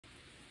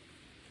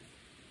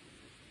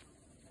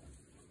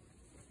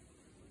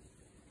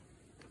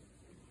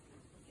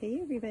Hey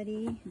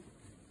everybody,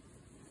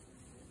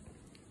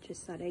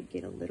 just thought I'd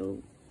get a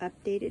little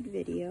updated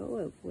video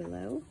of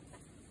Willow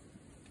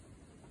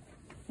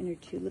and her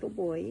two little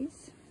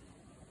boys.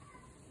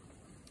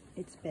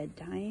 It's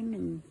bedtime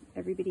and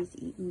everybody's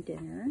eating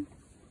dinner.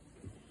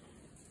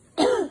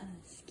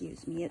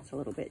 Excuse me, it's a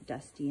little bit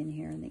dusty in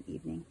here in the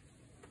evening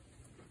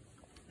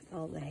with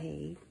all the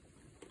hay.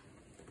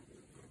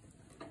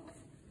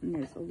 And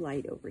there's a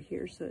light over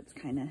here, so it's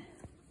kind of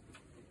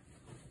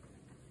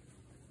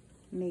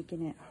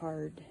making it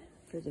hard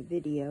for the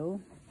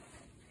video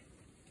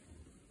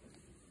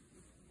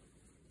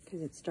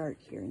because it's dark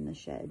here in the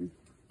shed.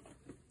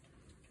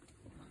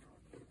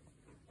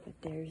 But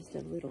there's the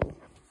little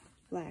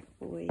black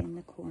boy in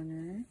the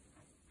corner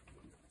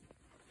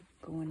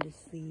going to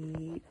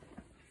sleep,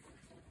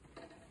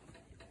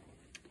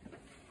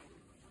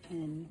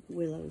 and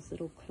Willow's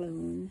little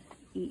clone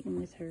eating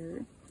with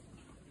her.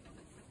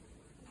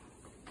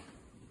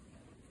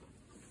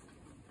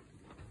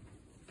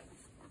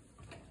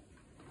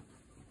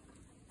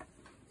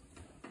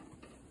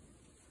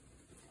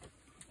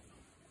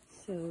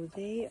 So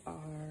they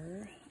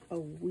are a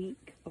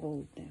week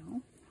old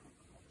now.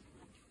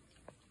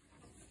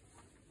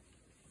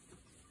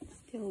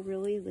 Still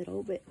really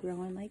little, but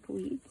growing like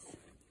weeds.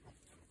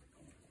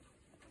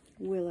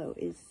 Willow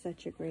is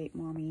such a great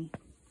mommy.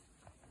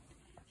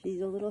 She's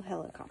a little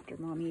helicopter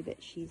mommy,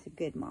 but she's a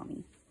good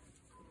mommy.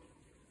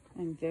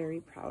 I'm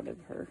very proud of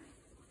her.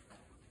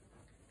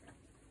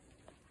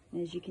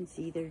 And as you can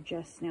see, they're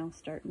just now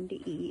starting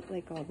to eat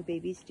like all the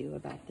babies do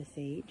about this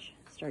age.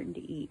 Starting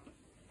to eat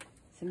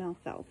some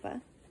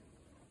alfalfa.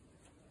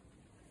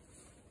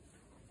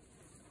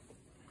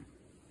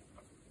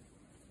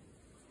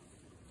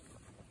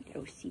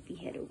 Little sleepy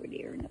head over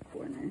there in the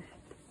corner.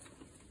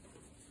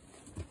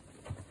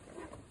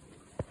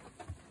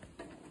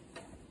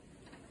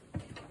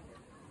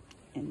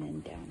 And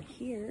then down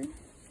here,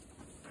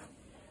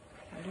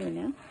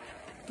 Luna.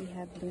 We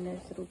have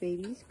Luna's little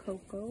babies,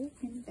 Coco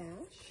and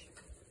Bash.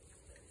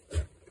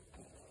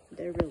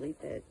 They're really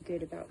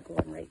good about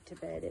going right to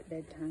bed at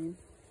bedtime.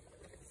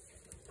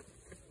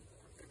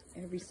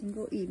 Every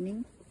single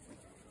evening,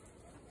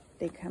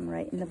 they come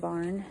right in the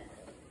barn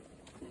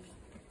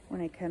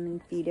when I come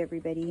and feed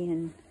everybody,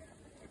 and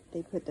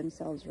they put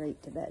themselves right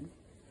to bed.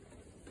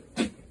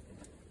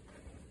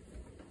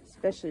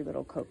 Especially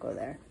little Coco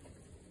there.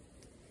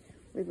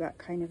 We've got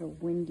kind of a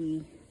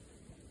windy,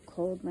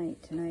 cold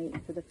night tonight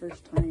for the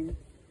first time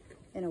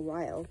in a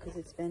while because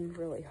it's been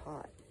really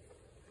hot.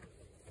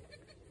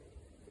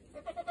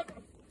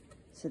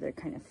 So they're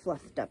kind of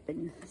fluffed up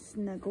and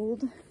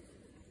snuggled.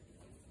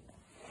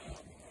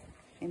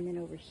 And then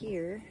over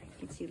here,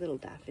 you can see little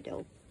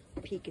Daffodil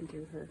peeking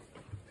through her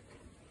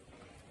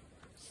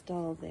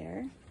stall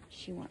there.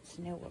 She wants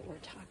to know what we're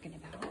talking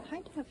about.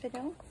 Hi,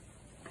 Daffodil.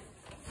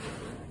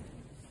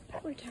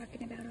 We're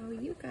talking about all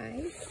you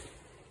guys.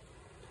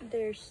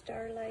 There's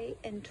Starlight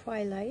and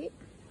Twilight.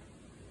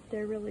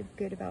 They're really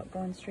good about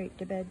going straight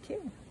to bed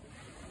too.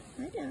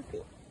 Hi, Daffy.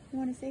 You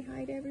want to say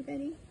hi to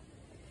everybody?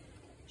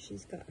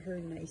 She's got her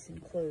nice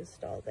and closed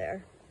stall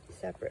there,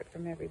 separate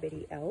from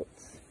everybody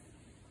else.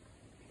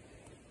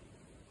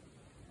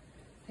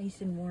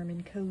 Nice and warm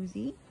and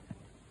cozy.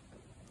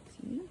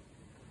 See?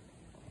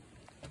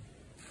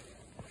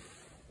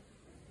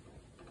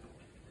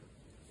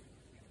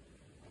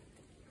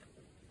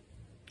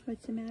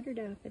 What's the matter,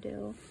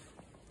 Daffodil?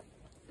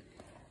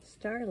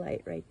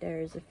 Starlight right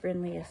there is the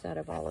friendliest out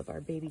of all of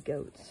our baby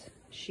goats.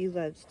 She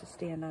loves to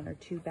stand on her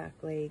two back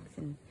legs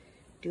and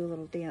do a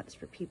little dance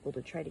for people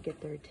to try to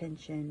get their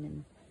attention,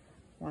 and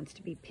wants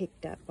to be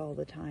picked up all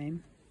the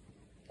time.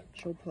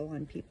 She'll pull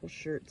on people's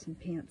shirts and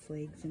pants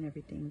legs and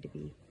everything to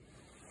be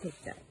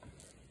picked up.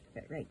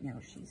 But right now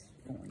she's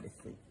going to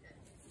sleep.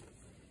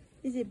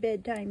 Is it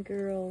bedtime,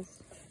 girls?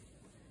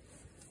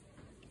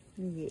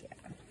 Yeah.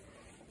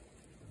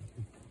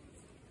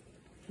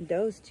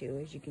 Those two,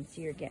 as you can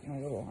see, are getting a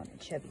little on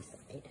the chubby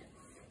side.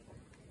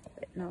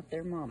 But not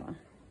their mama.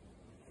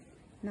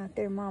 Not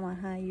their mama,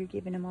 huh? You're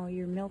giving them all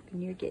your milk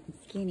and you're getting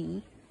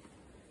skinny.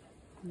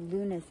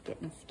 Luna's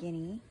getting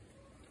skinny.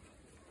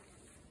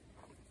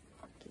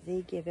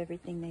 They give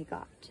everything they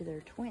got to their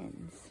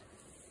twins.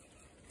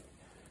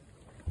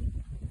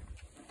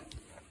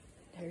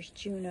 There's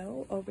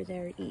Juno over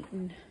there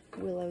eating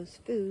Willow's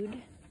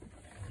food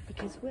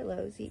because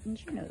Willow's eating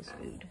Juno's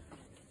food.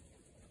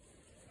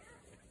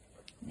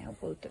 Now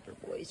both of her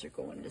boys are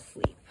going to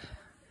sleep.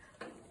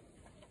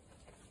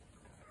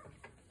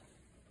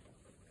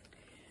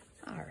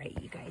 All right,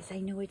 you guys,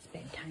 I know it's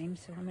bedtime,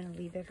 so I'm going to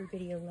leave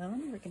everybody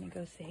alone. We're going to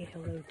go say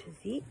hello to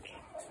Zeke,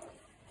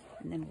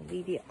 and then we'll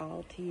leave you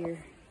all to your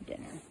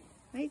dinner.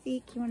 Hi,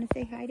 Zeke. You want to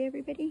say hi to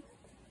everybody?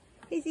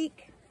 Hey,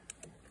 Zeke.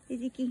 Hey,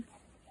 Zeke.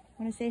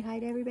 Want to say hi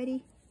to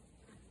everybody?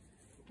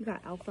 You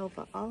got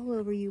alfalfa all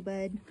over you,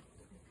 bud.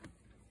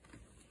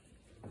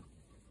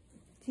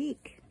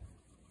 Zeke.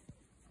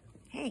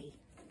 Hey.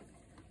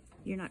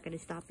 You're not going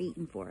to stop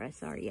eating for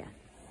us, are you?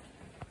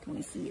 Can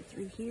we see you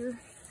through here?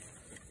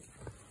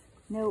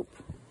 Nope.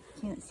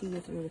 Can't see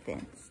you through the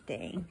fence.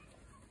 Dang.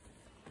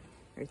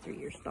 or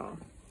 3-year stall.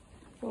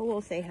 Well,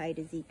 we'll say hi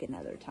to Zeke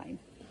another time.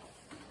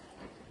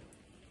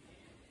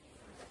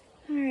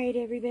 All right,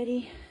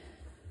 everybody.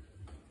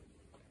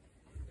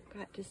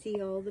 Got to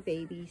see all the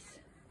babies.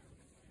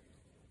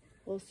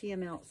 We'll see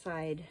them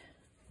outside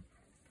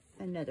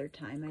another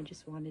time. I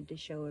just wanted to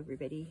show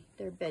everybody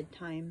their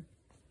bedtime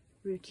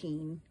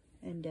routine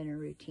and dinner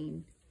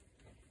routine.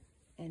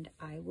 And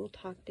I will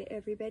talk to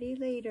everybody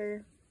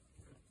later.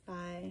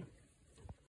 Bye.